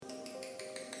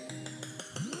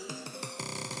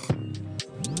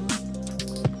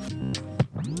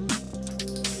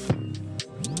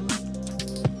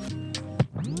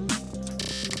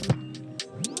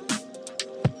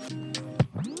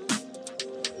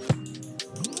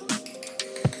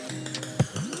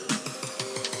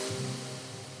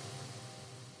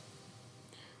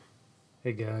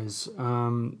Hey guys,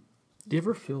 do you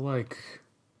ever feel like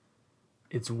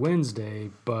it's Wednesday,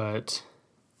 but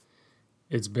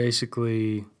it's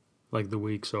basically like the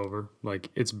week's over? Like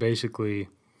it's basically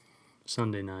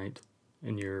Sunday night,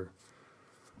 and you're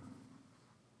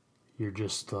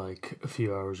just like a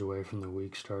few hours away from the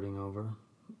week starting over.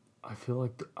 I feel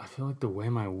like the way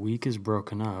my week is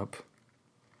broken up.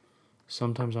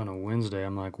 Sometimes on a Wednesday,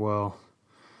 I'm like, well,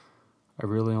 I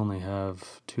really only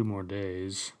have 2 more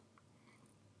days,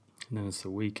 and then it's the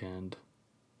weekend.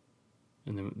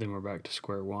 And then we're back to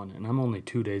square one. And I'm only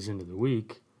 2 days into the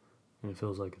week, and it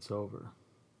feels like it's over.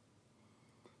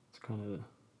 It's kind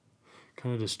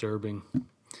of disturbing.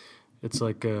 It's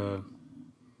like a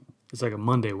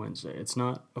Monday Wednesday. It's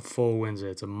not a full Wednesday.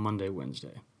 It's a Monday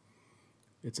Wednesday.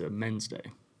 It's a men's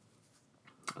day.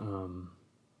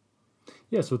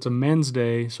 Yeah, so it's a men's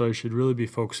day. So I should really be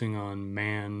focusing on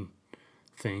man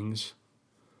things.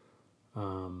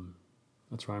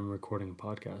 That's why I'm recording a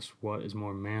podcast. What is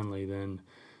more manly than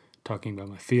talking about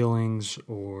my feelings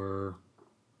or,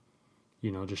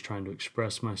 just trying to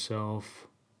express myself,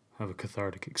 have a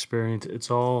cathartic experience? It's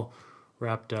all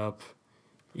wrapped up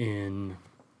in,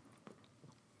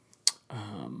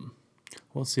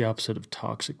 what's the opposite of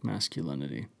toxic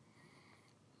masculinity?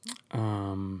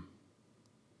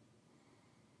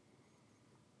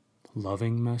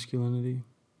 Loving masculinity,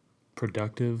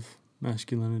 productive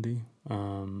masculinity,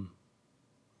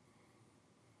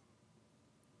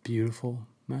 beautiful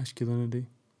masculinity.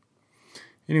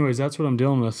 Anyways, that's what I'm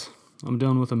dealing with. I'm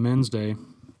dealing with a men's day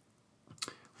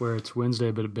where it's Wednesday,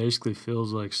 but it basically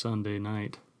feels like Sunday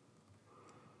night.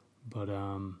 But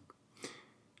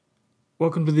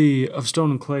welcome to the Of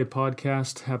Stone and Clay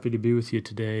podcast. Happy to be with you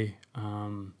today.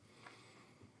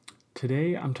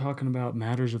 Today I'm talking about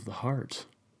matters of the heart.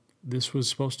 This was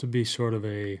supposed to be sort of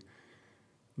a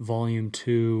volume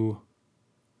 2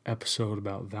 episode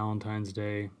about Valentine's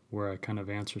Day, where I kind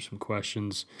of answer some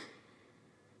questions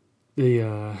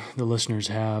the listeners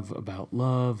have about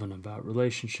love and about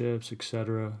relationships,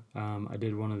 etc. I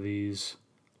did one of these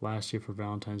last year for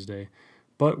Valentine's Day,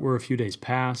 but we're a few days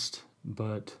past.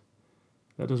 But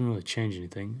that doesn't really change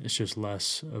anything. It's just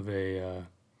less of a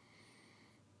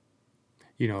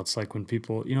it's like when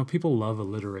people love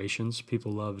alliterations.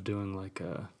 People love doing like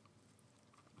a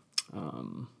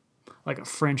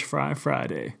French fry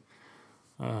Friday,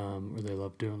 or they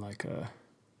love doing like a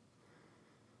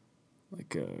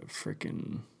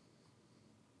freaking,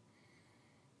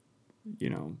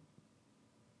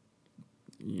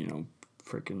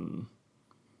 freaking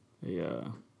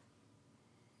a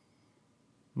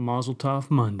Mazel Tov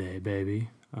Monday, baby.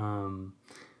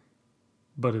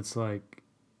 But it's like,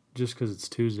 just because it's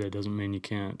Tuesday doesn't mean you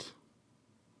can't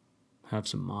have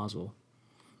some mazel.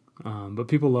 But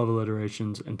people love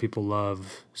alliterations, and people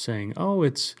love saying, oh,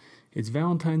 it's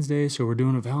Valentine's Day, so we're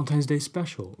doing a Valentine's Day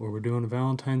special, or we're doing a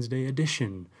Valentine's Day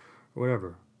edition, or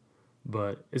whatever.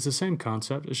 But it's the same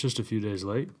concept. It's just a few days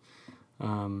late.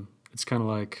 It's kind of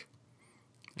like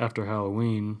after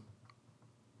Halloween,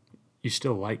 you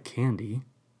still like candy.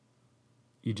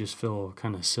 You just feel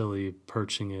kind of silly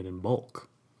purchasing it in bulk.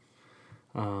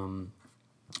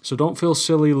 So don't feel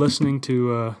silly listening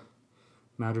to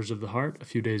Matters of the Heart a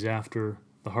few days after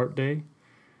the Heart Day,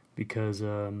 because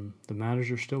the matters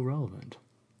are still relevant.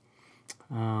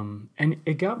 And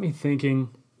it got me thinking,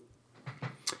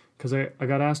 because I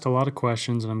got asked a lot of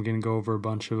questions, and I'm going to go over a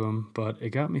bunch of them, but it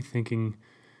got me thinking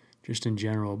just in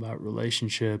general about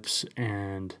relationships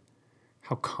and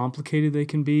how complicated they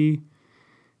can be,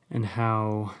 and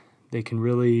how they can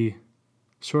really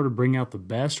sort of bring out the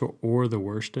best or the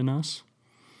worst in us.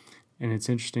 And it's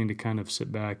interesting to kind of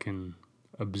sit back and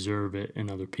observe it in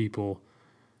other people,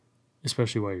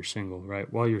 especially while you're single,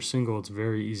 right? While you're single, it's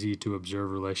very easy to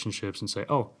observe relationships and say,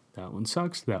 oh, that one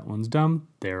sucks, that one's dumb,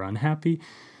 they're unhappy,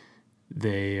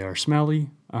 they are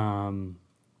smelly,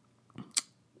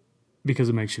 because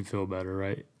it makes you feel better,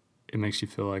 right? It makes you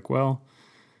feel like, well,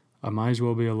 I might as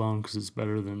well be alone because it's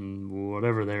better than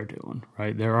whatever they're doing,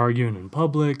 right? They're arguing in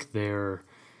public, they're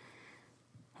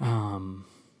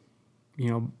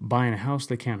buying a house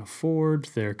they can't afford,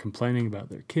 they're complaining about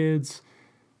their kids,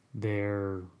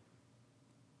 they're,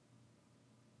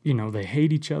 they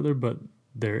hate each other, but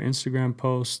their Instagram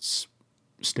posts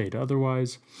state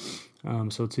otherwise.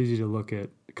 So it's easy to look at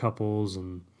couples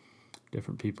and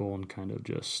different people and kind of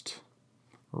just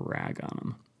rag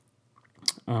on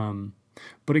them.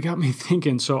 But it got me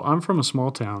thinking, so I'm from a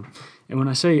small town, and when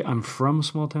I say I'm from a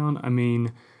small town, I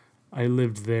mean I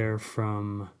lived there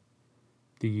from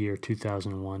the year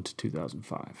 2001 to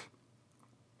 2005.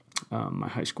 My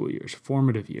high school years,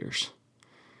 formative years.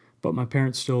 But my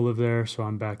parents still live there, so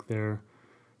I'm back there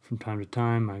for from time to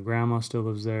time. My grandma still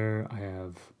lives there. I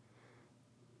have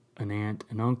an aunt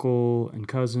and uncle and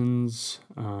cousins,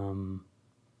 and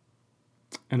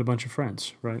a bunch of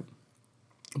friends, right?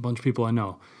 A bunch of people I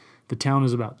know. The town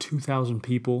is about 2,000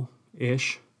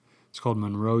 people-ish. It's called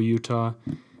Monroe, Utah.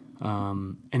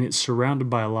 And it's surrounded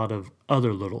by a lot of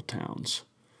other little towns.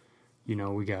 You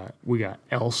know, we got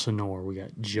Elsinore, we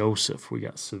got Joseph, we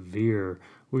got Sevier,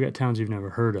 we got towns you've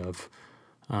never heard of.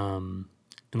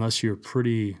 Unless you're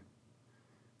pretty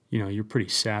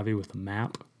savvy with a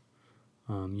map.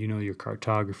 You know your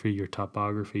cartography, your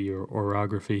topography, your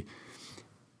orography.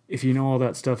 If you know all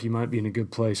that stuff, you might be in a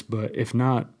good place. But if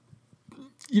not,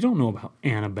 you don't know about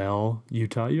Annabelle,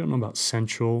 Utah. You don't know about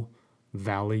Central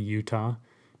Valley, Utah.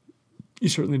 You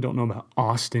certainly don't know about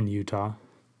Austin, Utah.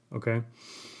 Okay?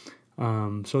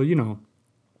 So,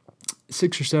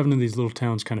 6 or 7 of these little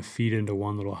towns kind of feed into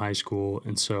one little high school.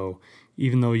 And so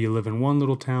even though you live in one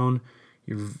little town,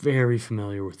 you're very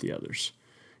familiar with the others.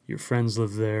 Your friends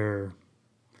live there,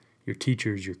 your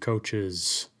teachers, your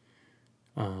coaches,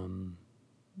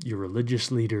 your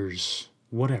religious leaders,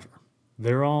 whatever.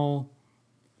 They're all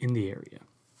in the area.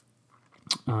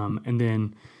 And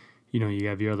then, you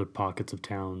have your other pockets of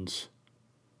towns,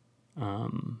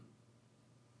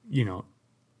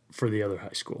 for the other high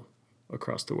school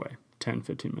across the way, 10,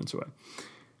 15 minutes away.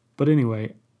 But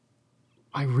anyway,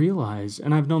 I realized,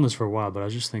 and I've known this for a while, but I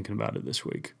was just thinking about it this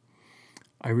week.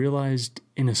 I realized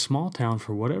in a small town,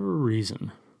 for whatever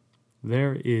reason,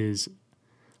 there is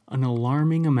an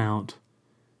alarming amount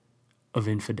of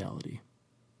infidelity.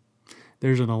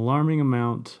 There's an alarming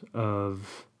amount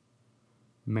of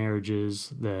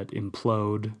marriages that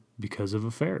implode because of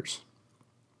affairs.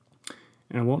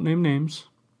 And I won't name names,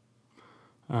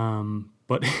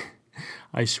 but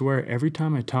I swear every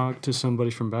time I talk to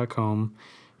somebody from back home,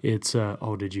 it's,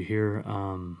 did you hear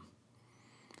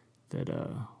that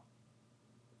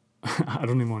I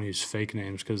don't even want to use fake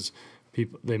names because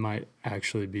they might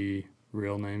actually be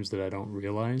real names that I don't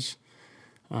realize.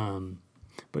 But,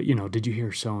 did you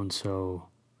hear so-and-so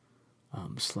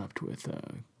slept with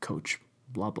Coach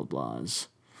blah, blah, blah's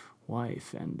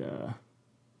wife and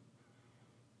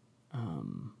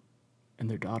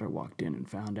their daughter walked in and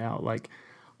found out. Like,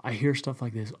 I hear stuff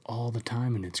like this all the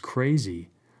time, and it's crazy.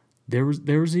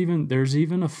 There's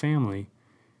even a family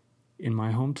in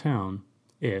my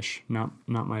hometown-ish, not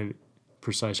my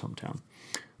precise hometown,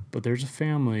 but there's a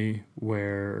family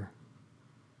where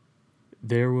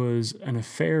there was an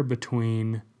affair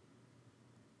between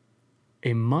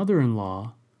a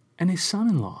mother-in-law and a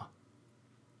son-in-law.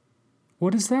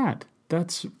 What is that?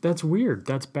 That's weird.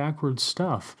 That's backwards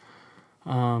stuff.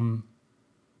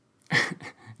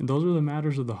 And those are the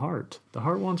matters of the heart. The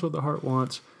heart wants what the heart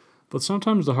wants, but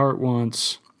sometimes the heart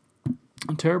wants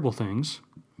terrible things,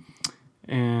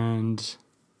 and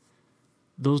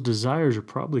those desires are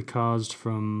probably caused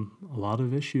from a lot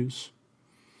of issues.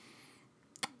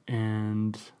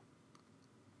 And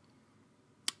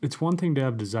it's one thing to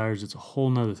have desires, it's a whole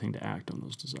nother thing to act on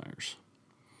those desires.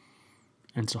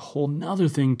 And it's a whole nother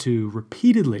thing to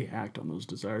repeatedly act on those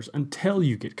desires until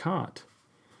you get caught.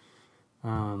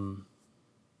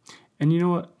 And you know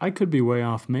what? I could be way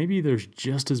off. Maybe there's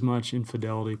just as much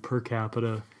infidelity per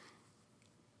capita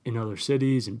in other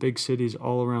cities and big cities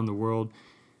all around the world.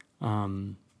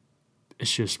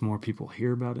 It's just more people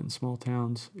hear about it in small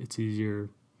towns. It's easier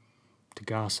to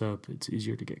gossip. It's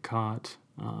easier to get caught.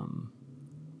 You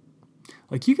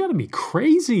got to be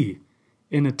crazy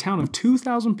in a town of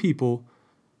 2,000 people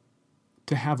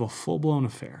to have a full-blown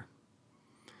affair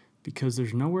because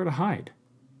there's nowhere to hide.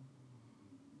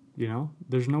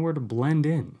 There's nowhere to blend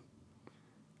in.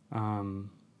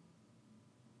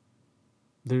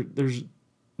 There's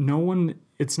no one,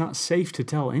 it's not safe to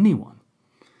tell anyone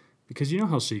because you know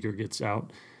how secrets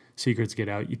get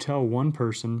out. You tell one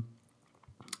person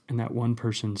and that one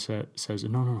person says,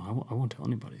 no, I won't tell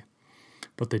anybody.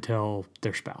 But they tell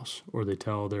their spouse or they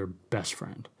tell their best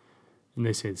friend and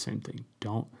they say the same thing.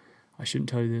 I shouldn't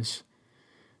tell you this.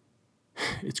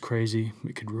 It's crazy.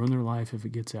 It could ruin their life if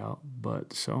it gets out.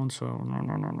 But so-and-so,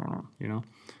 no.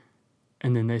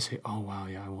 And then they say, oh, wow,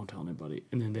 yeah, I won't tell anybody.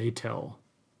 And then they tell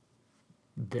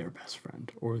their best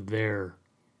friend or their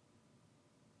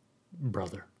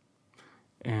brother.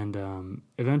 And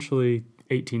eventually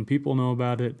 18 people know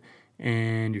about it,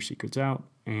 and your secret's out,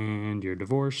 and you're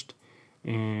divorced,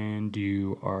 and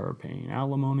you are paying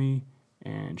alimony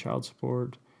and child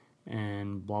support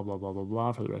and blah, blah, blah, blah,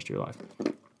 blah for the rest of your life.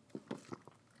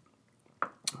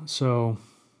 So,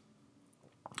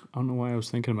 I don't know why I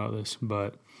was thinking about this,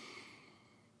 but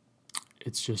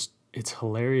it's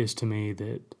hilarious to me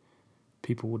that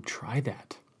people would try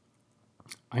that.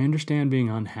 I understand being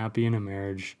unhappy in a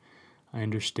marriage. I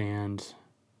understand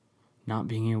not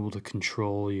being able to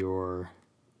control your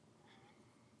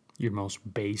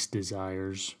most base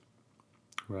desires,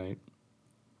 right?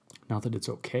 Not that it's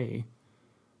okay,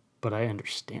 but I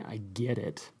understand. I get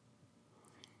it.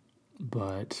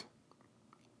 But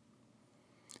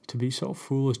to be so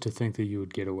foolish to think that you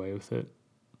would get away with it,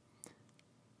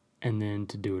 and then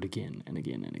to do it again and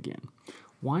again and again.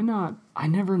 Why not? I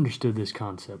never understood this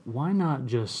concept. Why not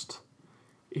just,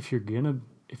 if you're gonna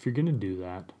do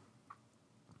that,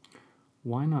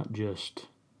 why not just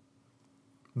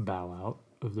bow out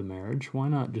of the marriage? Why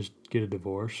not just get a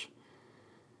divorce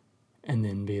and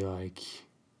then be like,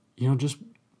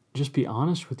 just be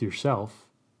honest with yourself.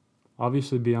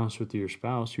 Obviously be honest with your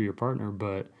spouse or your partner,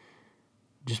 but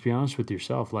just be honest with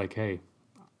yourself. Like, hey,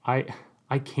 I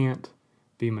can't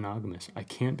be monogamous. I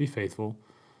can't be faithful,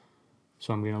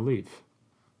 so I'm going to leave.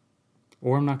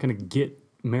 Or I'm not going to get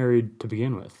married to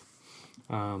begin with.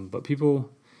 But people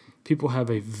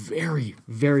have a very,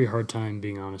 very hard time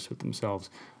being honest with themselves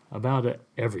about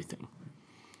everything.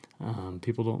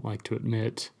 People don't like to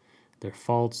admit their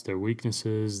faults, their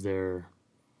weaknesses, their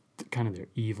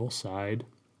evil side.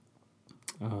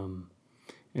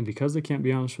 And because they can't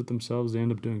be honest with themselves, they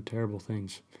end up doing terrible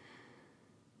things.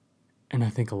 And I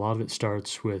think a lot of it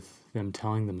starts with them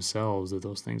telling themselves that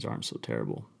those things aren't so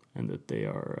terrible and that they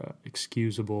are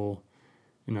excusable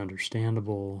and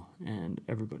understandable and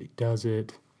everybody does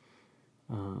it.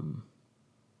 But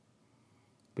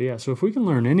yeah, so if we can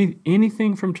learn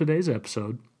anything from today's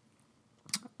episode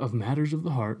of Matters of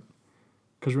the Heart,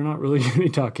 because we're not really going to be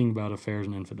talking about affairs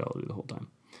and infidelity the whole time.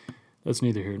 That's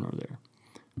neither here nor there.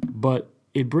 But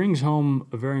it brings home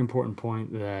a very important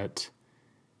point that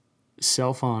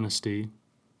self-honesty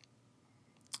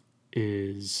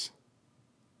is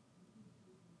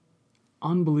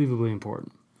unbelievably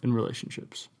important in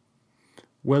relationships.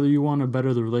 Whether you want to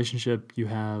better the relationship you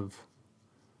have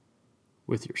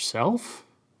with yourself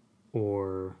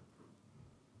or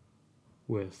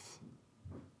with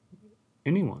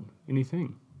anyone,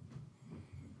 anything.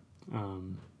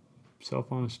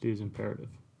 Self-honesty is imperative.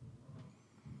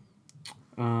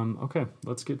 Okay,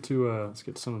 let's get to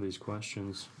some of these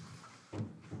questions.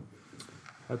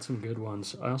 Had some good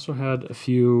ones. I also had a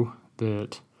few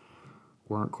that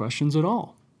weren't questions at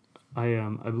all. I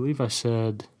believe I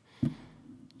said,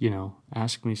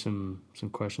 ask me some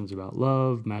questions about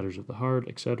love, matters of the heart,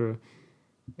 etc.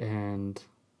 And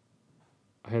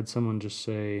I had someone just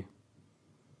say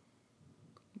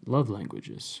love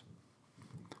languages.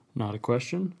 Not a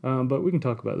question, but we can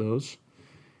talk about those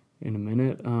in a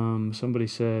minute. Somebody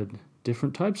said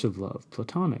different types of love: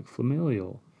 platonic,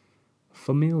 familial,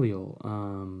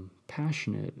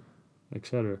 passionate,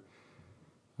 etc.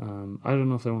 I don't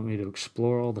know if they want me to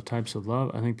explore all the types of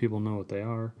love. I think people know what they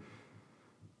are.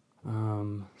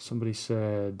 Somebody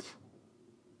said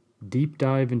deep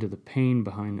dive into the pain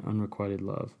behind unrequited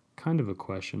love. Kind of a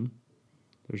question.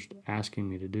 They're just asking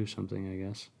me to do something, I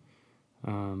guess.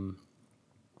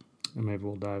 And maybe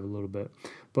we'll dive a little bit.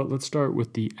 But let's start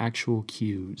with the actual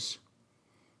cues.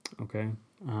 Okay?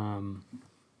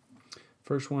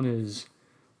 First one is,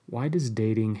 why does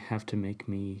dating have to make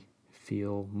me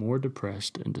feel more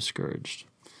depressed and discouraged?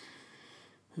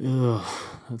 Ugh,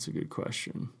 that's a good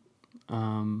question.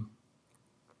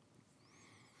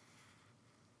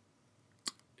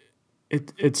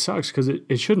 It sucks because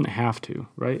it shouldn't have to,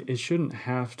 right? It shouldn't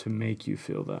have to make you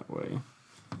feel that way.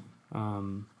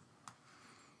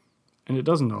 And it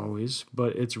doesn't always,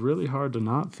 but it's really hard to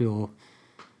not feel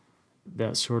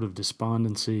that sort of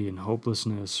despondency and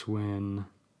hopelessness when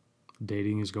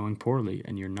dating is going poorly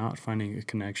and you're not finding a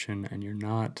connection and you're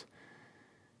not,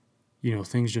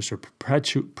 things just are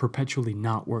perpetually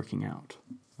not working out.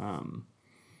 And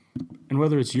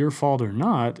whether it's your fault or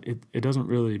not, it doesn't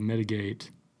really mitigate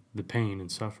the pain and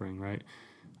suffering, right?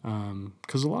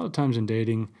 Because a lot of times in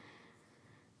dating,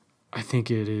 I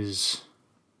think it is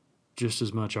just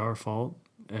as much our fault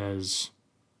as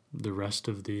the rest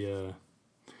of the,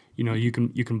 you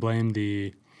can blame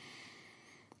the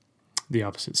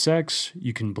opposite sex.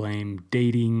 You can blame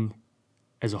dating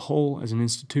as a whole, as an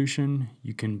institution.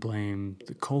 You can blame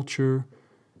the culture,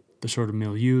 the sort of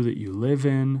milieu that you live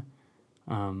in,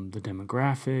 the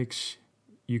demographics.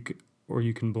 You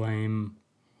can blame,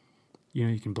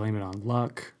 you can blame it on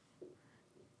luck,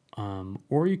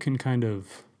 or you can kind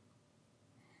of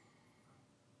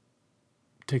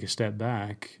take a step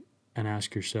back and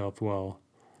ask yourself, well,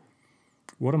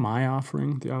 what am I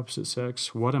offering the opposite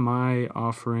sex? What am I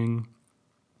offering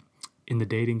in the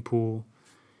dating pool,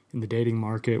 in the dating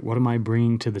market? What am I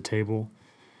bringing to the table?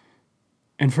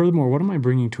 And furthermore, what am I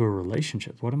bringing to a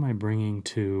relationship? What am I bringing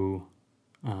to,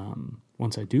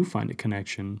 once I do find a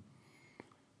connection,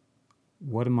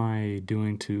 what am I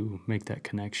doing to make that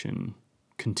connection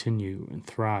continue and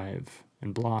thrive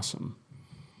and blossom?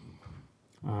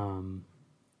 And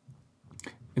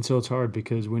so it's hard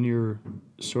because when you're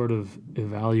sort of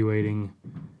evaluating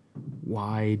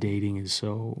why dating is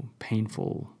so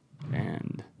painful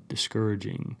and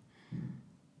discouraging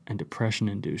and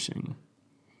depression-inducing,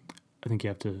 I think you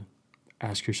have to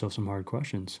ask yourself some hard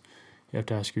questions. You have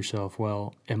to ask yourself,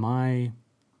 well, am I,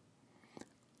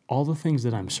 all the things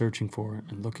that I'm searching for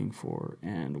and looking for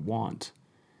and want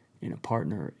in a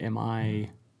partner, am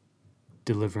I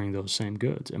delivering those same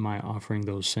goods? Am I offering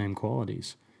those same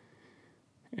qualities?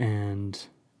 And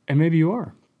maybe you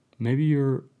are. Maybe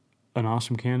you're an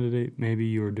awesome candidate. Maybe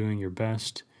you're doing your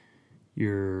best.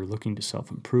 You're looking to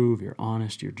self-improve. You're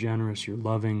honest. You're generous. You're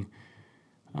loving.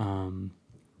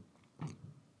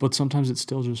 But sometimes it's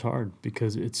still just hard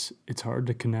because it's hard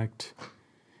to connect.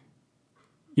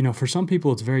 You know, for some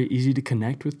people, it's very easy to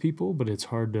connect with people, but it's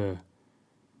hard to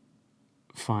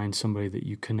find somebody that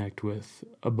you connect with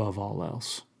above all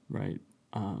else, right?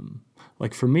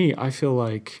 Like for me, I feel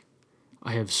like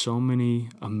I have so many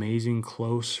amazing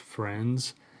close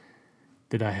friends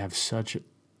that I have such a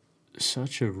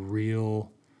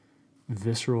real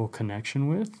visceral connection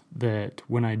with, that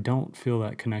when I don't feel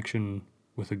that connection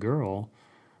with a girl,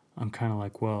 I'm kind of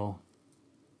like, well,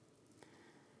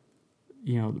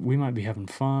 you know, we might be having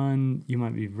fun, you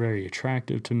might be very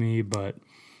attractive to me, but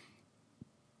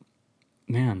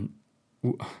man,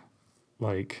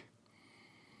 like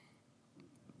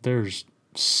there's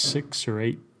 6 or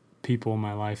 8 people in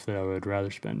my life that I would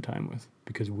rather spend time with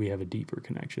because we have a deeper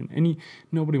connection. And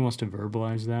nobody wants to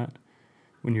verbalize that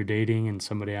when you're dating and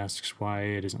somebody asks why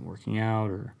it isn't working out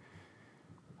or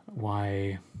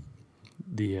why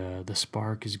the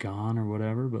spark is gone or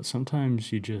whatever. But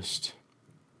sometimes you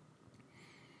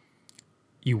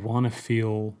want to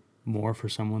feel more for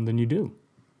someone than you do.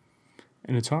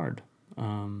 And it's hard.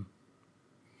 And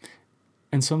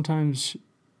sometimes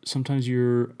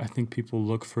I think people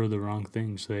look for the wrong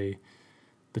things. The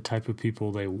type of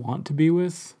people they want to be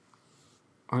with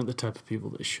aren't the type of people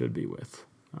they should be with.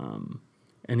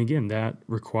 And again, that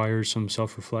requires some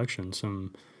self-reflection,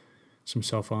 some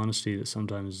self-honesty that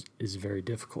sometimes is very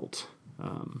difficult.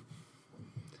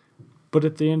 But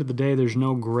at the end of the day, there's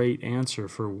no great answer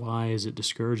for why is it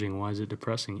discouraging, why is it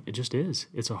depressing. It just is.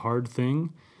 It's a hard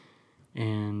thing,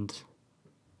 and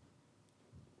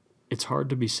it's hard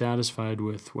to be satisfied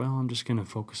with, well, I'm just going to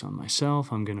focus on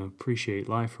myself. I'm going to appreciate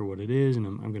life for what it is, and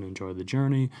I'm going to enjoy the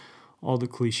journey. All the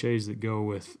cliches that go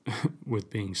with with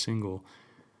being single.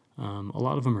 A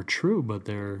lot of them are true, but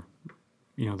they're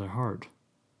hard.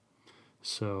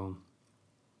 So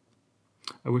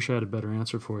I wish I had a better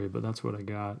answer for you, but that's what I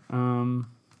got.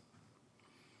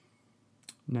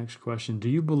 Next question. Do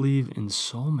you believe in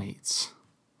soulmates?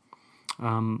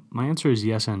 My answer is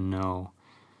yes and no.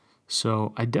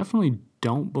 So I definitely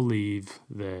don't believe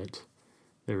that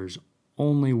there's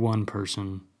only one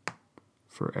person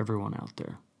for everyone out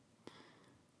there,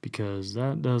 because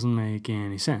that doesn't make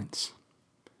any sense.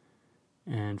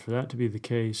 And for that to be the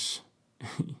case,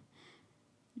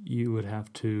 you would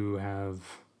have to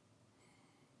have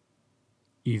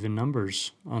even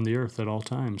numbers on the earth at all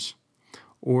times.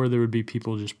 Or there would be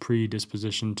people just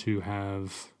predispositioned to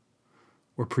have,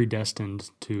 or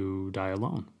predestined to die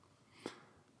alone,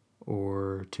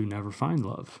 or to never find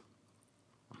love.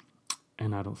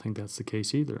 And I don't think that's the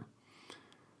case either.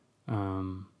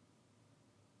 And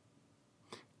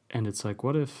it's like,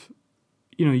 what if,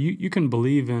 you can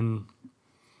believe in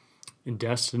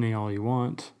destiny all you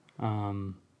want,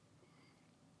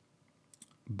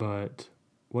 but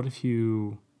what if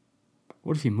you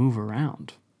move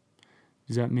around?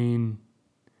 Does that mean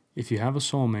if you have a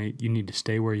soulmate, you need to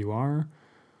stay where you are?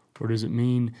 Or does it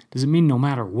mean no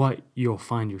matter what, you'll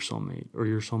find your soulmate, or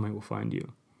your soulmate will find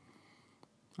you?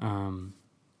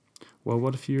 Well,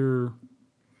 what if you're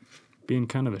being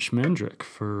kind of a schmendrick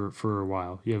for a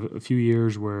while? You have a few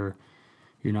years where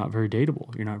you're not very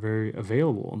dateable. You're not very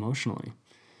available emotionally.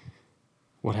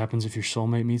 What happens if your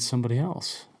soulmate meets somebody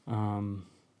else? Gosh,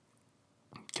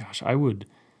 I would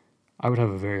have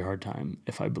a very hard time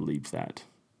if I believed that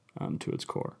to its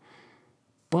core.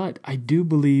 But I do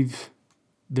believe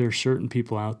there are certain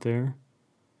people out there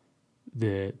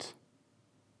that,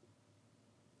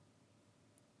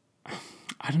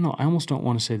 I don't know, I almost don't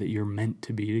want to say that you're meant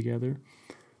to be together.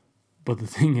 But the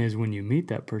thing is, when you meet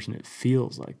that person, it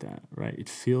feels like that, right? It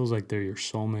feels like they're your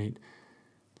soulmate,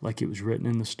 like it was written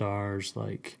in the stars,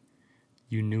 like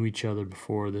you knew each other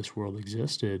before this world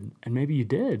existed. And maybe you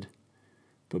did,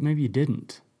 but maybe you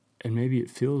didn't. And maybe it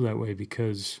feels that way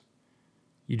because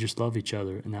you just love each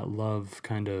other, and that love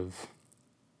kind of,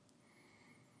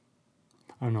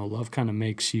 I don't know, love kind of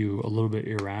makes you a little bit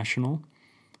irrational,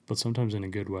 but sometimes in a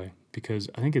good way, because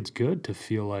I think it's good to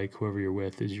feel like whoever you're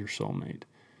with is your soulmate.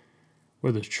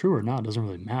 Whether it's true or not doesn't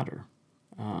really matter.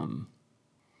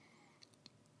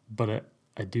 But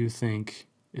I do think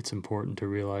it's important to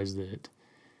realize that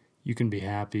you can be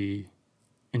happy,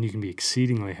 and you can be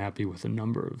exceedingly happy with a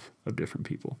number of different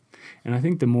people. And I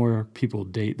think the more people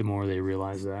date, the more they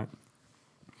realize that.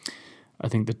 I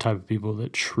think the type of people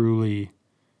that truly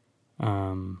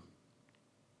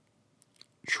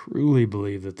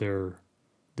believe that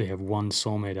they have one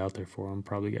soulmate out there for them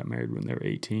probably got married when they were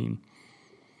 18.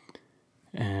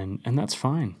 And that's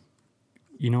fine.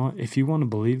 You know what? If you want to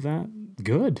believe that,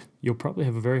 good. You'll probably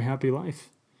have a very happy life.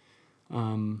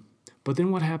 But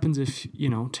then what happens if,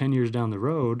 10 years down the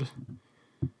road,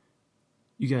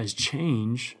 you guys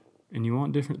change and you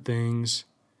want different things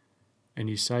and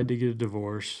you decide to get a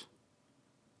divorce,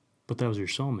 but that was your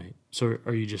soulmate. So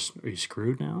are you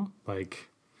screwed now?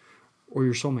 Or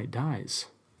your soulmate dies?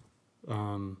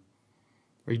 Are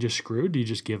you just screwed? Do you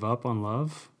just give up on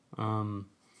love? Or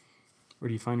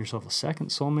do you find yourself a second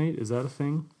soulmate? Is that a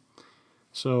thing?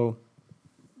 So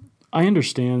I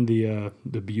understand the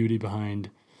beauty behind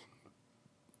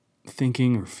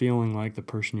thinking or feeling like the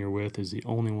person you're with is the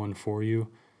only one for you,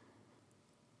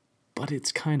 but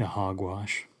it's kind of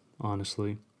hogwash,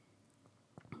 honestly.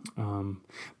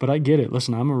 But I get it.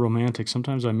 Listen, I'm a romantic.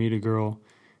 Sometimes I meet a girl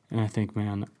and I think,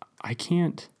 man, I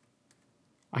can't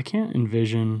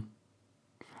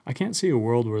see a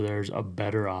world where there's a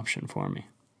better option for me.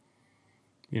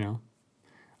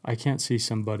 I can't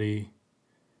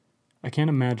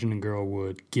imagine a girl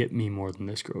would get me more than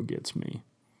this girl gets me.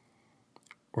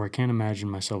 Or I can't imagine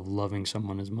myself loving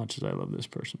someone as much as I love this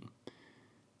person.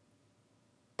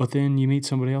 But then you meet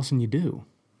somebody else and you do.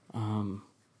 And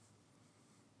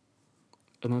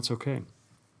that's okay.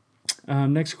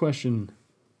 Next question.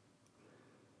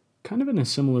 Kind of in a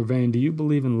similar vein, do you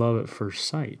believe in love at first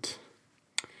sight?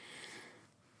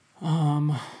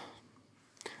 I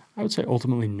would say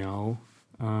ultimately no.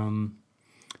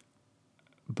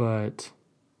 But,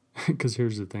 because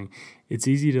here's the thing. It's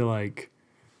easy to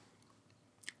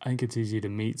I think it's easy to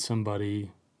meet somebody,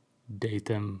 date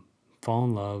them, fall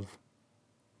in love,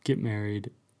 get married,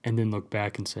 and then look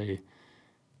back and say,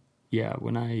 yeah,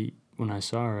 when I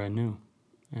saw her, I knew,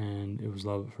 and it was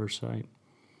love at first sight.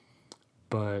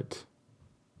 But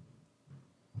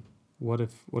what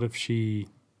if she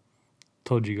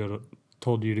told you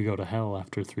to go to hell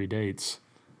after 3 dates?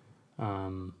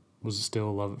 Was it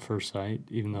still love at first sight,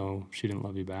 even though she didn't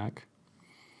love you back?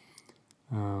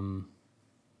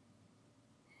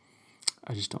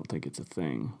 I just don't think it's a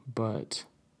thing, but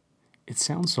it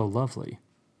sounds so lovely.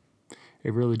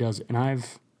 It really does. And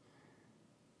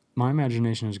my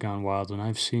imagination has gone wild, and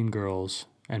I've seen girls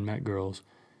and met girls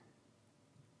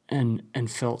and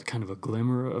felt kind of a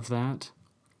glimmer of that,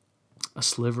 a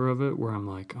sliver of it, where I'm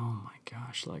like, oh my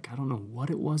gosh, I don't know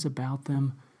what it was about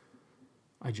them.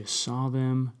 I just saw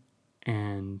them,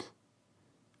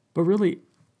 but really,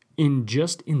 in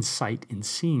sight, in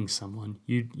seeing someone,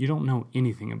 you don't know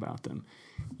anything about them.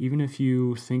 Even if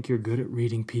you think you're good at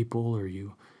reading people, or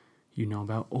you know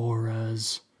about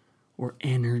auras or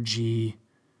energy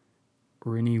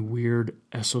or any weird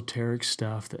esoteric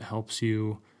stuff that helps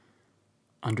you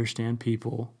understand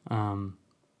people,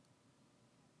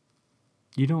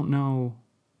 you don't know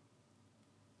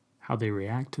how they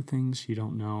react to things. You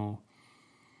don't know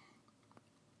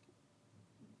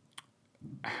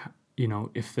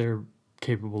if they're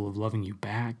capable of loving you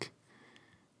back.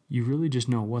 You really just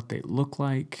know what they look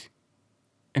like,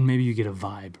 and maybe you get a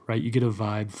vibe, right? You get a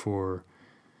vibe for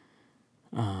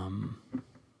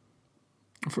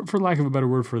lack of a better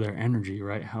word, for their energy,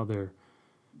 right? How they're,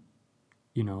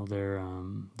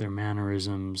 their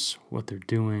mannerisms, what they're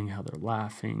doing, how they're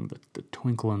laughing, the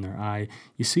twinkle in their eye.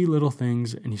 You see little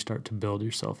things, and you start to build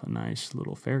yourself a nice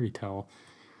little fairy tale.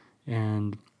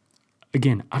 And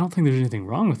again, I don't think there's anything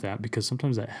wrong with that, because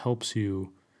sometimes that helps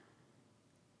you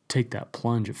take that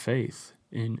plunge of faith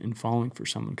in falling for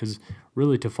someone. Because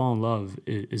really, to fall in love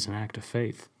is an act of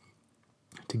faith,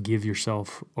 to give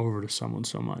yourself over to someone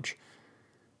so much.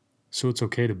 So it's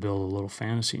okay to build a little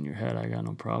fantasy in your head. I got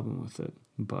no problem with it.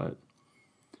 But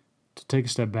to take a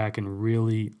step back and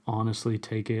really honestly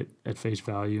take it at face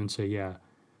value and say, yeah,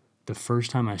 the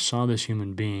first time I saw this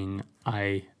human being,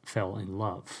 I fell in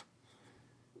love,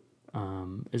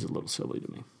 is a little silly to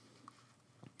me.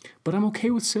 But I'm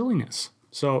okay with silliness.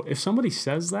 So if somebody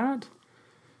says that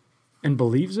and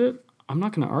believes it, I'm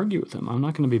not going to argue with them. I'm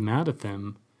not going to be mad at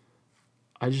them.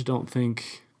 I just don't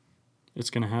think it's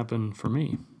going to happen for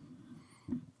me.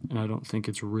 And I don't think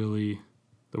it's really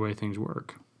the way things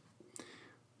work.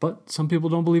 But some people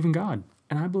don't believe in God,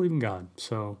 and I believe in God,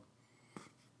 so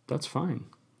that's fine.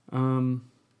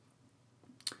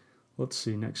 Let's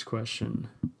see, next question.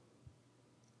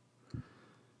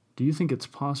 Do you think it's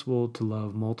possible to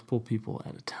love multiple people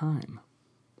at a time?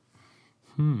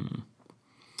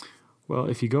 Well,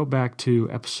 if you go back to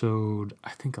episode,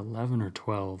 I think 11 or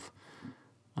 12,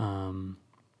 I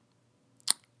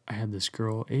had this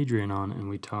girl, Adrian, on, and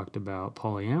we talked about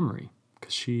polyamory,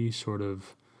 because she sort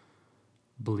of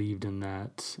believed in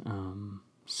that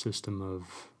system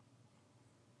of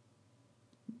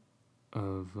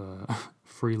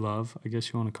free love, I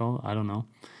guess you want to call it. I don't know.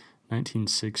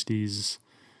 1960s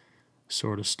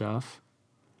sort of stuff.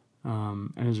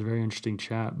 And it was a very interesting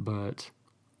chat, but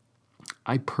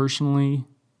I personally,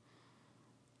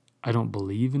 I don't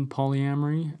believe in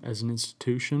polyamory as an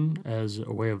institution, as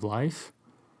a way of life.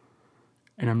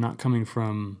 And I'm not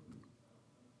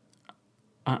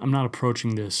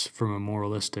approaching this from a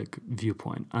moralistic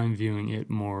viewpoint. I'm viewing it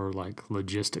more like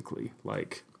logistically,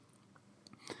 like,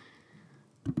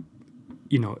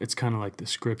 it's kind of like the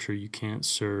scripture, you can't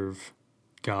serve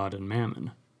God and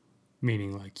mammon,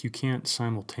 meaning like you can't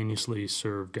simultaneously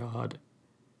serve God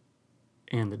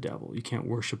and the devil. You can't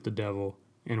worship the devil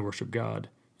and worship God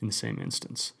in the same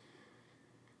instance.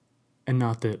 And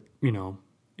not that,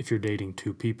 if you're dating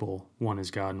two people, one is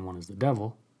God and one is the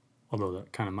devil, although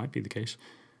that kind of might be the case,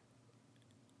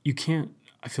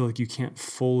 I feel like you can't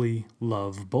fully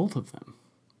love both of them,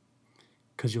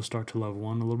 because you'll start to love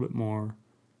one a little bit more,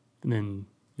 and then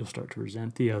you'll start to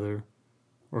resent the other,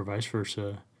 or vice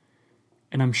versa.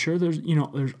 And I'm sure there's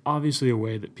obviously a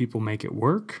way that people make it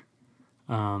work.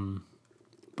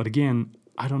 But again,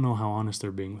 I don't know how honest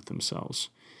they're being with themselves.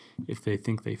 If they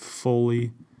think they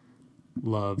fully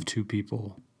love two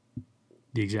people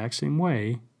the exact same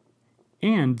way,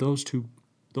 and those two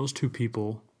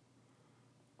people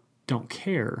don't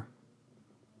care,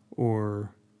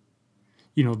 or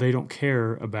they don't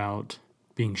care about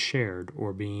being shared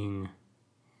or being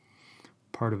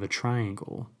part of a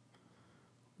triangle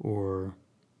or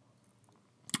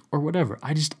whatever.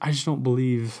 I just don't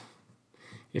believe,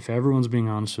 if everyone's being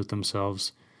honest with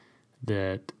themselves,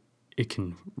 that it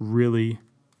can really,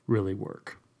 really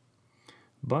work.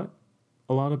 But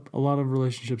a lot of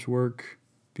relationships work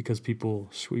because people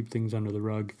sweep things under the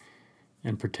rug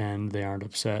and pretend they aren't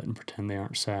upset and pretend they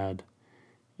aren't sad.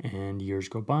 And years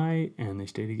go by and they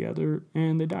stay together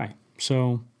and they die.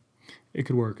 So it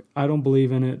could work. I don't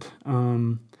believe in it.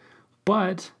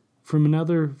 But from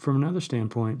another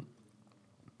standpoint,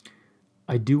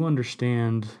 I do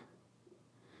understand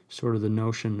sort of the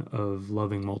notion of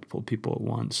loving multiple people at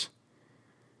once.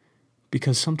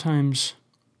 Because sometimes,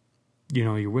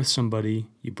 you're with somebody,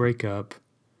 you break up,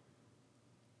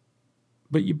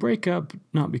 but you break up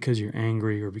not because you're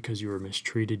angry or because you were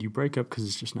mistreated. You break up because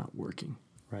it's just not working,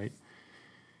 right?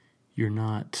 You're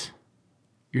not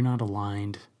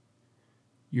aligned.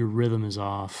 Your rhythm is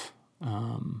off.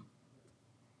 But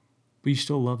you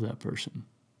still love that person.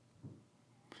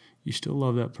 You still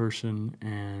love that person,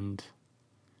 and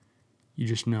you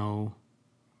just know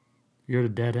you're at a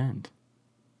dead end.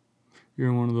 You're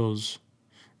in one of those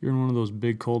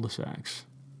big cul-de-sacs.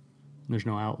 And there's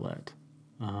no outlet.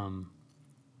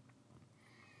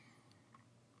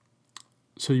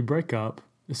 So you break up.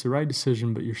 It's the right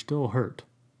decision, but you're still hurt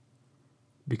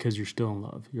because you're still in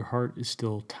love. Your heart is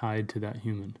still tied to that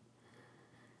human.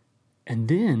 And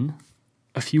then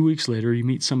a few weeks later, you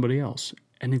meet somebody else,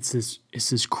 and it's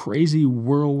this crazy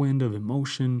whirlwind of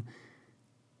emotion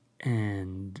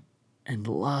and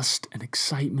lust and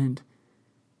excitement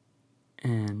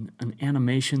and an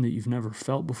animation that you've never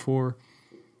felt before,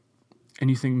 and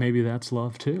you think maybe that's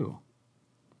love too,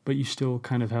 but you still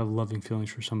kind of have loving feelings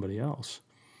for somebody else.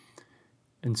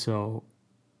 And so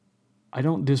I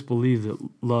don't disbelieve that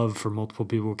love for multiple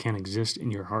people can exist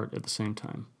in your heart at the same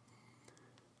time.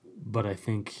 But I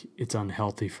think it's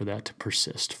unhealthy for that to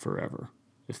persist forever,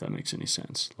 if that makes any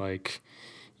sense. Like,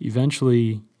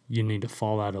 eventually you need to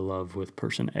fall out of love with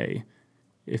person A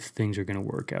if things are going to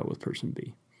work out with person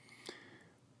B.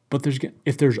 But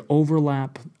if there's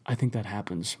overlap, I think that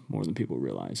happens more than people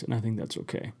realize, and I think that's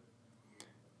okay.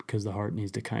 Because the heart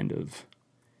needs to kind of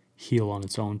heal on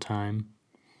its own time.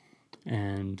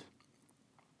 And,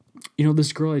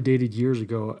 this girl I dated years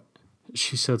ago,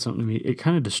 she said something to me. It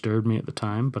kind of disturbed me at the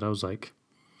time, but I was like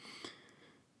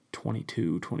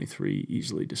 22, 23,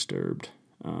 easily disturbed.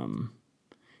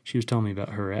 She was telling me about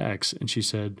her ex, and she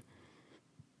said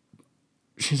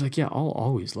she's like, yeah, I'll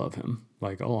always love him.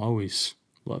 Like, I'll always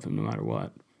love him no matter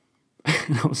what.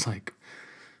 And I was like,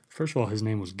 first of all, his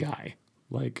name was Guy.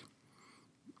 Like,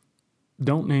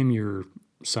 don't name your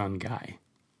son Guy,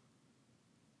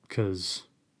 because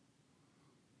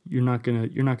you're not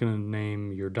gonna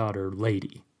name your daughter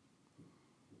Lady.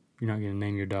 You're not gonna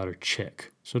name your daughter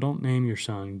Chick. So don't name your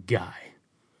son Guy.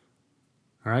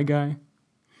 All right, Guy.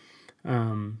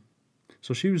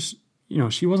 So she was,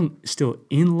 she wasn't still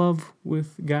in love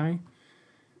with Guy,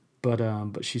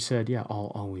 but she said, yeah,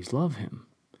 I'll always love him.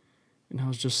 And I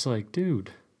was just like,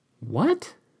 dude,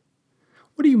 what?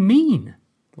 What do you mean?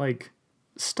 Like,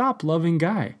 stop loving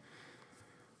Guy.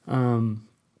 But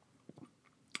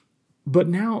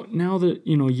now that,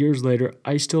 years later,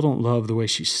 I still don't love the way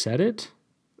she said it,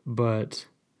 but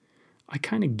I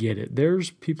kind of get it.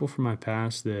 There's people from my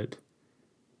past that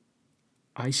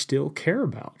I still care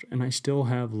about and I still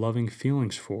have loving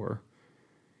feelings for,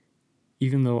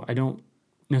 even though I don't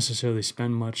necessarily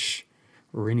spend much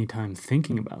or any time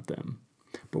thinking about them.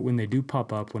 But when they do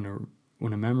pop up, when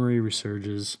a memory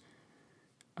resurges,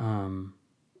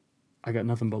 I got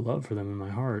nothing but love for them in my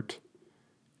heart.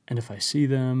 And if I see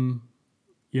them,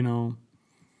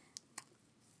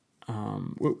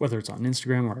 whether it's on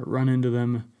Instagram or I run into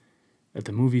them at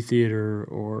the movie theater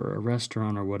or a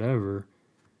restaurant or whatever,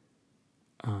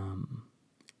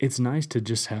 it's nice to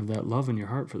just have that love in your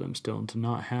heart for them still, and to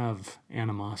not have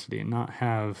animosity and not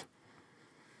have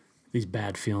these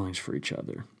bad feelings for each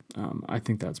other. I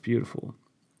think that's beautiful.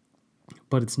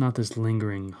 But it's not this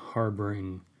lingering,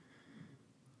 harboring,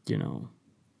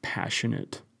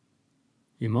 passionate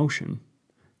emotion.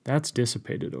 That's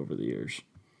dissipated over the years.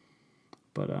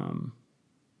 But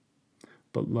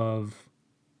love,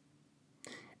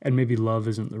 and maybe love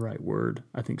isn't the right word.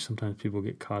 I think sometimes people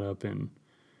get caught up in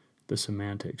the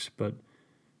semantics, but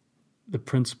the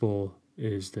principle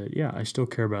is that, yeah, I still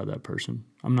care about that person.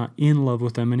 I'm not in love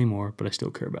with them anymore, but I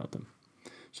still care about them.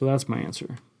 So that's my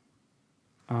answer.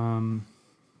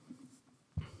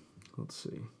 Let's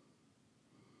see.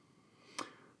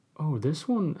 Oh, this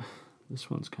one's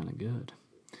kind of good.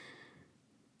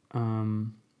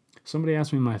 Somebody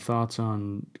asked me my thoughts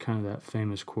on kind of that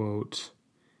famous quote,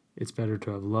 "It's better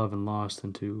to have loved and lost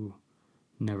than to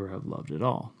never have loved at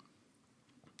all."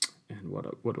 And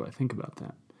what do I think about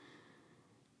that?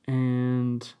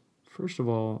 And first of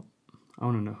all, I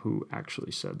want to know who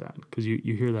actually said that, because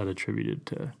you hear that attributed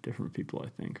to different people, I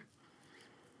think.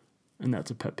 And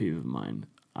that's a pet peeve of mine.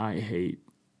 I hate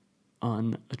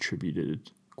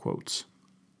unattributed quotes.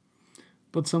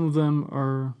 But some of them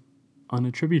are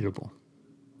unattributable.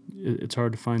 It's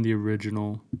hard to find the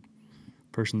original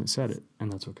person that said it,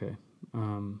 and that's okay.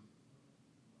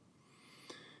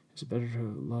 Is it better to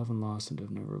have loved and lost than to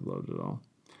have never loved at all?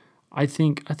 I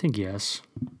think yes.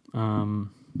 And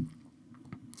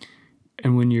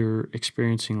when you're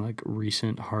experiencing like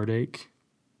recent heartache,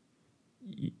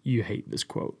 you hate this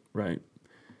quote, right?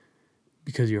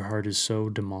 Because your heart is so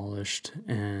demolished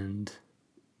and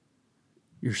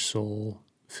your soul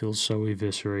feels so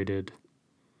eviscerated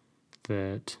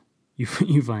that you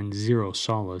find zero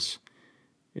solace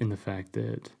in the fact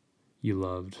that you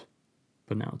loved,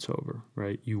 but now it's over,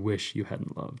 right? You wish you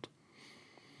hadn't loved.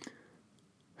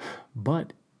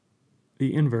 But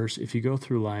the inverse, if you go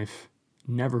through life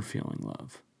never feeling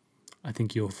love, I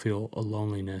think you'll feel a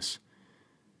loneliness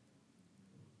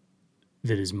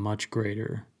that is much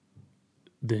greater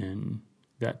than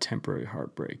that temporary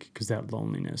heartbreak, because that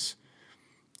loneliness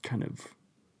kind of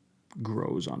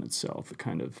grows on itself. It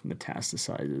kind of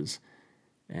metastasizes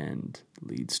and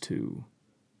leads to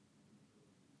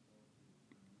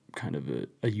kind of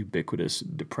a ubiquitous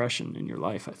depression in your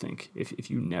life, I think,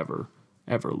 if you never,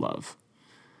 ever love.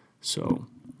 So,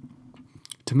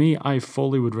 to me, I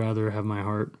fully would rather have my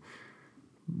heart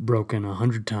broken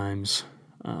 100 times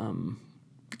and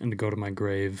to go to my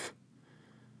grave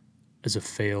as a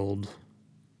failed,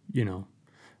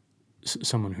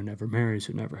 someone who never marries,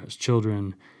 who never has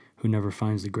children, who never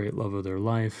finds the great love of their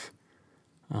life,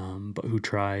 but who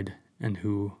tried and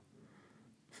who,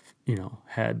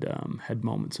 had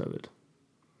moments of it.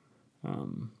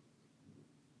 And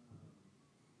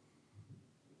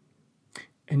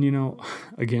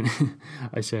again,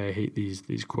 I say I hate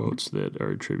these quotes that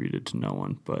are attributed to no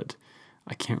one, but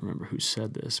I can't remember who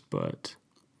said this, but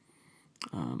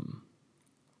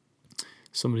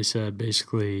somebody said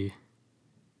basically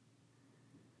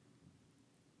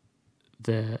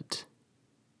that,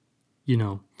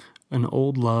 an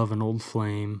old love, an old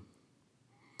flame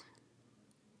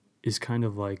is kind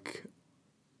of like,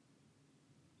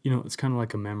 it's kind of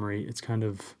like a memory. It's kind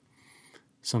of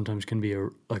sometimes can be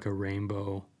like a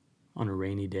rainbow on a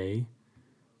rainy day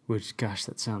which, gosh,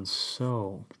 that sounds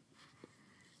so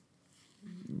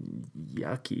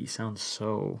yucky, sounds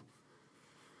so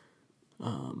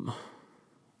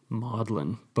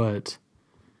maudlin, but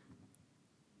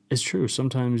it's true.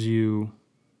 Sometimes you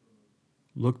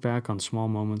look back on small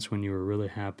moments when you were really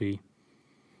happy,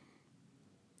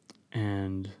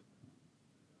 and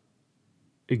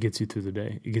it gets you through the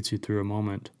day. It gets you through a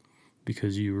moment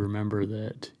because you remember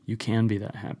that you can be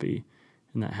that happy,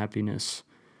 and that happiness,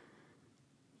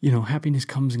 happiness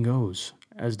comes and goes,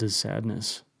 as does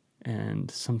sadness. And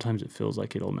sometimes it feels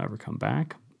like it'll never come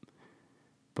back,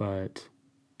 but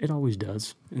it always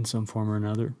does in some form or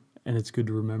another. And it's good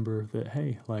to remember that,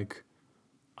 hey, like,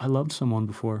 I loved someone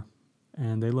before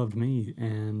and they loved me,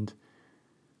 and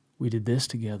we did this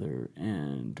together,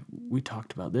 and we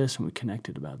talked about this, and we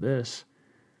connected about this.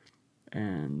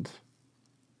 And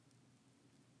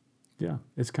yeah,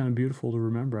 it's kind of beautiful to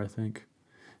remember, I think.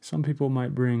 Some people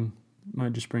might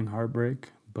just bring heartbreak,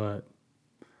 but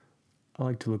I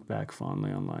like to look back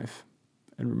fondly on life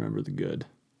and remember the good.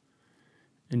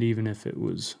 And even if it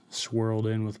was swirled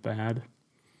in with bad,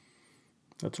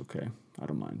 that's okay. I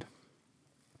don't mind.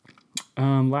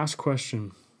 Last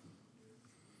question.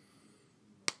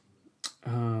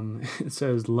 It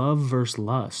says, love versus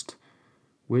lust.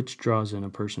 Which draws in a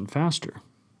person faster?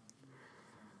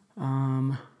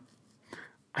 I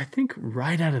think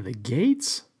right out of the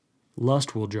gates,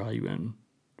 lust will draw you in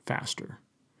faster,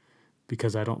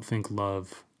 because I don't think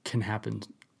love can happen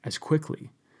as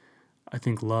quickly. I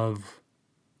think love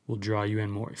will draw you in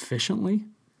more efficiently,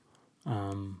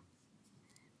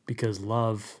 because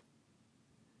love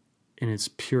in its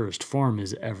purest form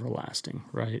is everlasting,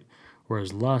 right?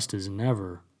 Whereas lust is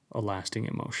never a lasting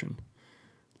emotion.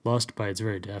 Lust, by its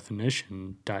very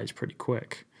definition, dies pretty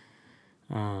quick.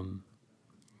 And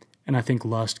I think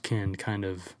lust can kind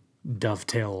of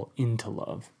dovetail into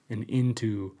love and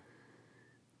into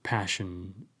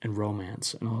passion and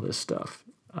romance and all this stuff.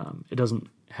 It doesn't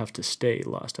have to stay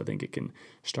lust. I think it can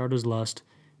start as lust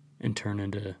and turn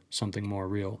into something more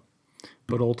real.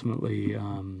 But ultimately,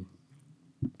 and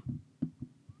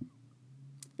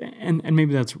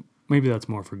maybe that's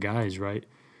more for guys, right?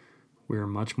 We're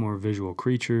much more visual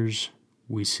creatures.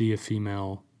 We see a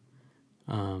female,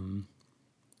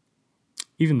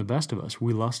 even the best of us,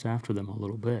 we lust after them a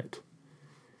little bit.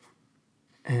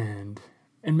 And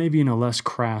maybe in a less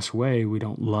crass way, we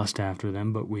don't lust after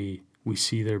them, but we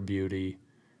see their beauty,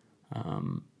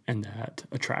 and that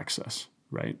attracts us,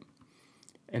 right?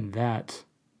 And that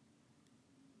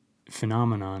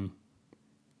phenomenon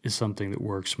is something that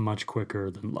works much quicker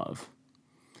than love.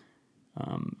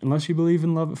 Unless you believe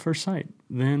in love at first sight,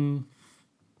 then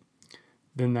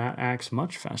that acts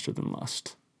much faster than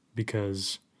lust.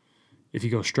 Because if you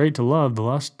go straight to love, the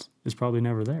lust is probably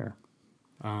never there.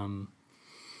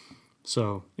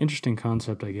 So, interesting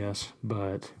concept, I guess.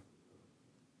 But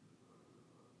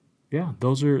yeah,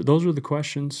 those are the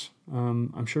questions.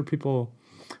 I'm sure people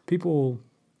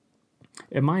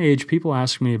at my age, people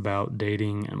ask me about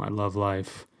dating and my love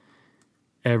life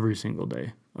every single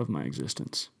day of my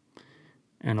existence.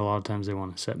 And a lot of times they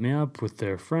want to set me up with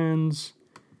their friends,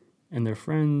 and their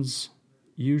friends,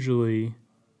 usually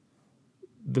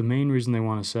the main reason they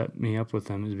want to set me up with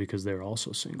them is because they're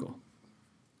also single.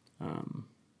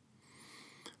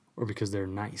 Or because they're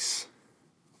nice,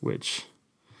 which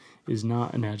is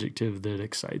not an adjective that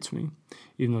excites me.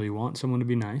 Even though you want someone to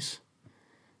be nice,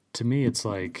 to me it's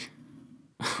like,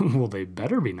 well, they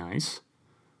better be nice.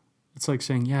 It's like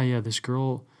saying, yeah, this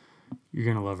girl, you're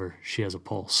going to love her. She has a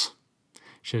pulse.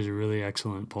 She has a really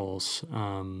excellent pulse.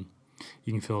 You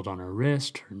can feel it on her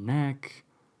wrist, her neck.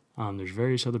 There's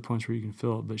various other points where you can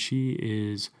feel it, but she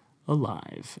is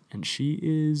alive, and she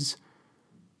is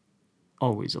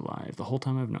always alive the whole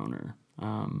time I've known her.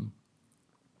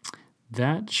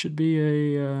 That should be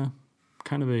a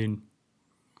kind of an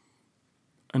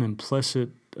implicit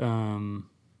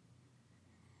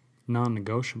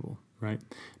non-negotiable, right?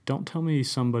 Don't tell me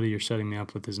somebody you're setting me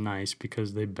up with is nice,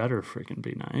 because they better freaking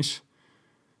be nice.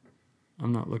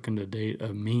 I'm not looking to date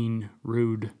a mean,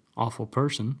 rude, awful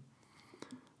person.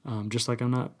 Just like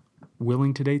I'm not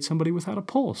willing to date somebody without a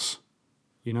pulse,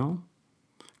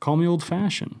 Call me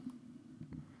old-fashioned.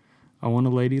 I want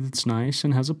a lady that's nice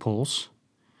and has a pulse,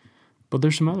 but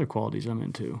there's some other qualities I'm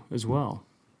into as well.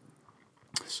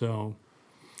 So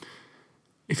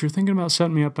if you're thinking about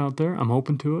setting me up out there, I'm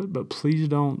open to it, but please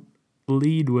don't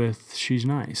lead with she's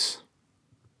nice.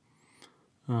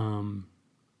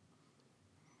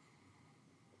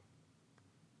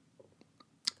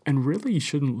 And really, you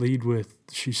shouldn't lead with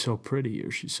she's so pretty,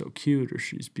 or she's so cute, or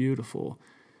she's beautiful,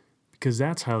 because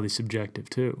that's highly subjective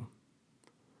too.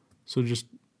 So just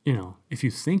if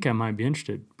you think I might be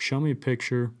interested, show me a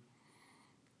picture,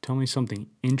 tell me something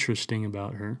interesting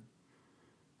about her.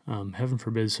 Heaven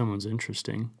forbid someone's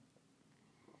interesting.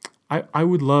 I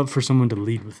would love for someone to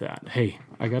lead with that. Hey,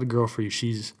 I got a girl for you.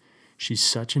 She's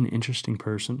such an interesting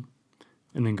person.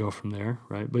 And then go from there,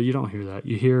 right? But you don't hear that.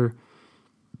 You hear,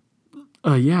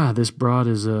 yeah, this broad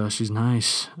is, she's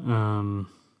nice.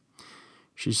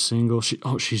 She's single.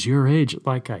 She's your age.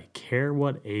 Like I care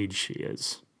what age she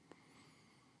is.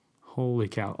 Holy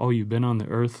cow. Oh, you've been on the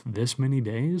earth this many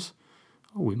days?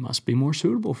 Oh, we must be more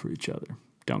suitable for each other.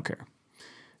 Don't care.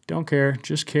 Don't care.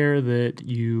 Just care that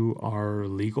you are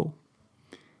legal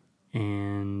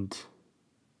and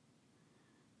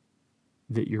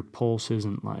that your pulse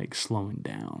isn't like slowing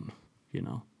down,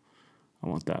 I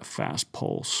want that fast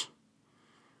pulse.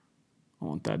 I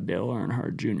want that Dale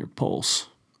Earnhardt Jr. pulse.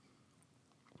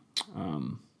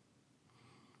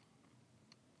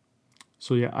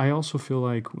 So yeah, I also feel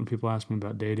like when people ask me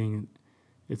about dating,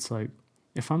 it's like,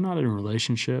 if I'm not in a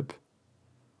relationship,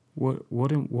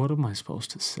 what am I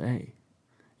supposed to say?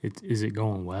 Is it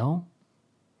going well?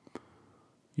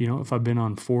 If I've been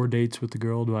on 4 dates with the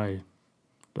girl, do I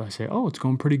say, oh, it's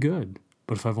going pretty good?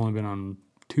 But if I've only been on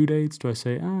 2 dates, do I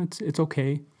say, it's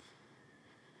okay?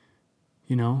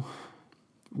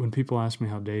 When people ask me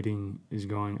how dating is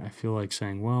going, I feel like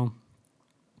saying, well,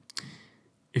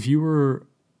 if you were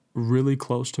really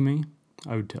close to me,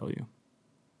 I would tell you.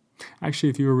 Actually,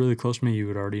 if you were really close to me, you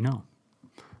would already know.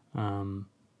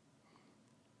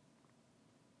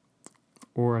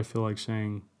 Or I feel like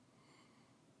saying,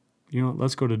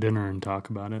 let's go to dinner and talk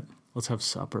about it. Let's have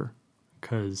supper,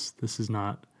 because this is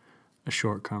not a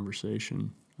short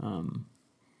conversation.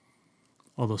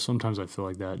 Although sometimes I feel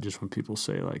like that just when people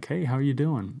say like, hey, how are you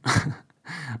doing?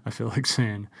 I feel like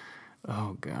saying,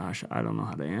 oh gosh, I don't know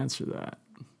how to answer that.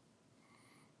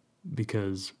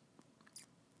 Because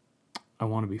I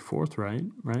want to be forthright,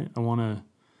 right? I want to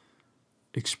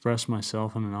express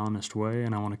myself in an honest way,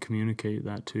 and I want to communicate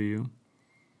that to you.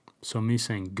 So me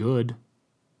saying good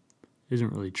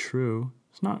isn't really true.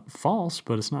 It's not false,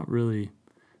 but it's not really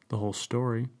the whole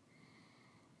story.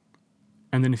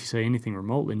 And then if you say anything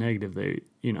remotely negative,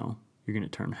 you're going to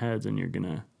turn heads and you're going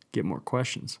to get more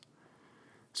questions.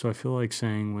 So I feel like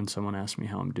saying, when someone asks me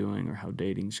how I'm doing or how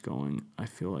dating's going, I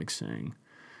feel like saying,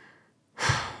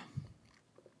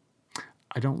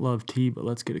 I don't love tea, but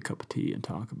let's get a cup of tea and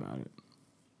talk about it.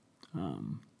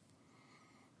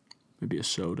 Maybe a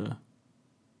soda,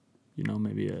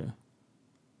 maybe a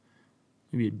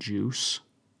juice,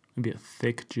 maybe a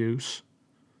thick juice,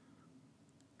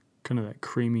 kind of that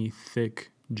creamy,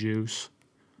 thick juice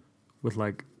with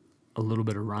like a little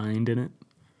bit of rind in it,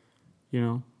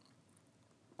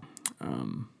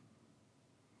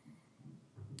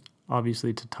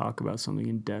 Obviously, to talk about something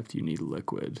in depth, you need a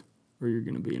liquid, or you're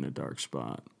going to be in a dark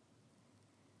spot.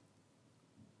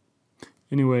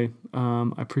 Anyway,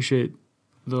 I appreciate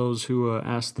those who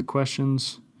asked the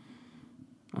questions.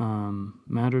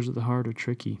 Matters of the heart are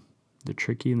tricky. They're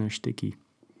tricky and they're sticky.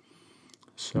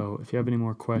 So if you have any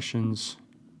more questions,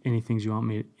 anything you want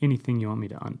me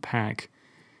to unpack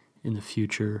in the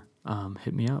future,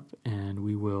 hit me up and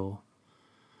we will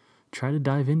try to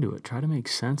dive into it. Try to make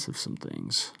sense of some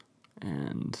things.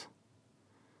 And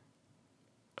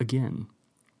again,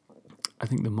 I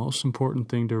think the most important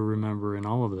thing to remember in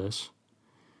all of this,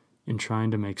 in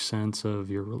trying to make sense of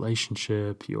your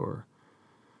relationship, your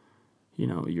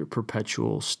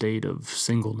perpetual state of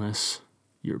singleness,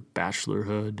 your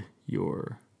bachelorhood,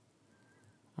 your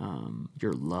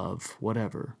love,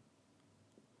 whatever,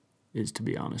 is to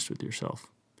be honest with yourself.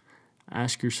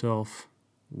 Ask yourself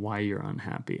why you're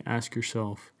unhappy. Ask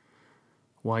yourself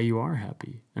why you are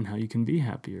happy and how you can be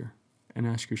happier. And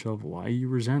ask yourself why you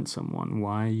resent someone,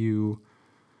 why you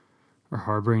are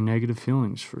harboring negative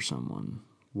feelings for someone,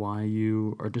 why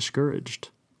you are discouraged,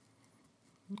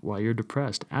 why you're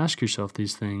depressed. Ask yourself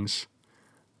these things,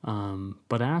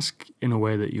 but ask in a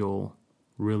way that you'll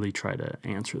really try to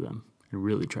answer them and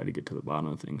really try to get to the bottom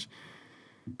of things.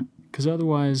 Because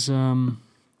otherwise, you'll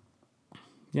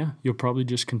probably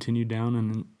just continue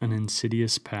down an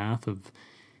insidious path of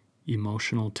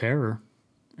emotional terror,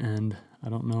 and I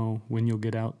don't know when you'll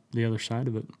get out the other side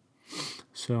of it.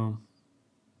 So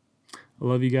I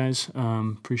love you guys.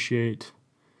 Appreciate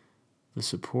the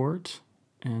support,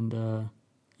 and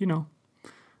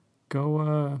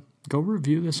go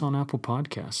review this on Apple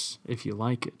Podcasts if you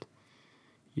like it.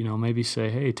 Maybe say,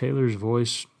 hey, Taylor's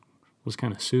voice was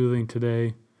kind of soothing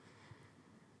today.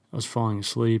 I was falling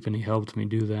asleep and he helped me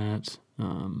do that.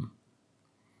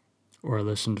 Or I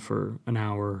listened for an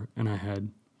hour and I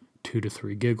had 2 to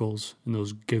 3 giggles, and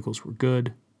those giggles were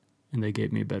good and they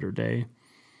gave me a better day.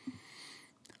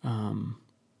 Or,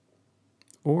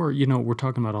 we're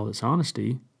talking about all this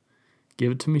honesty.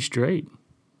 Give it to me straight.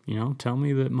 Tell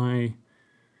me that my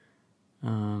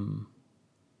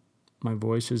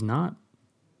voice is not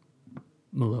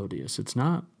melodious. It's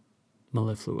not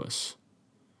mellifluous.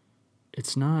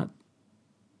 It's not,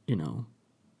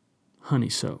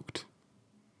 honey-soaked.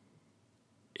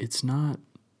 It's not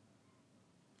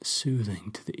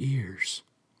soothing to the ears.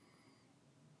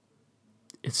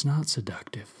 It's not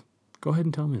seductive. Go ahead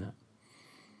and tell me that.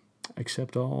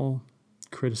 Accept all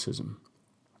criticism.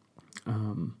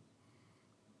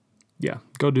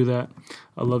 Go do that.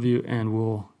 I love you, and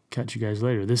we'll catch you guys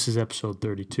later. This is episode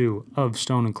 32 of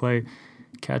Stone and Clay.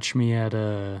 Catch me at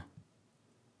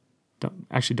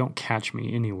don't catch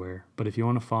me anywhere, but if you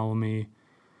want to follow me,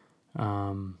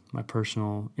 my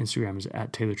personal Instagram is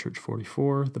at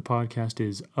TaylorChurch44. The podcast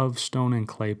is Of Stone and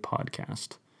Clay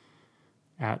Podcast.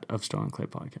 At Of Stone and Clay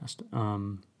Podcast.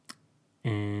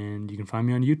 And you can find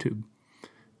me on YouTube.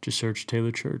 Just search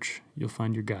Taylor Church. You'll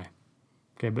find your guy.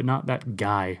 Okay, but not that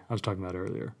guy I was talking about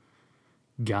earlier.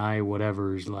 Guy,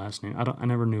 whatever his last name. I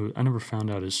never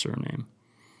found out his surname.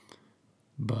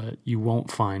 But you won't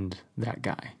find that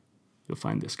guy. You'll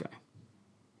find this guy.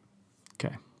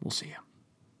 Okay, we'll see you.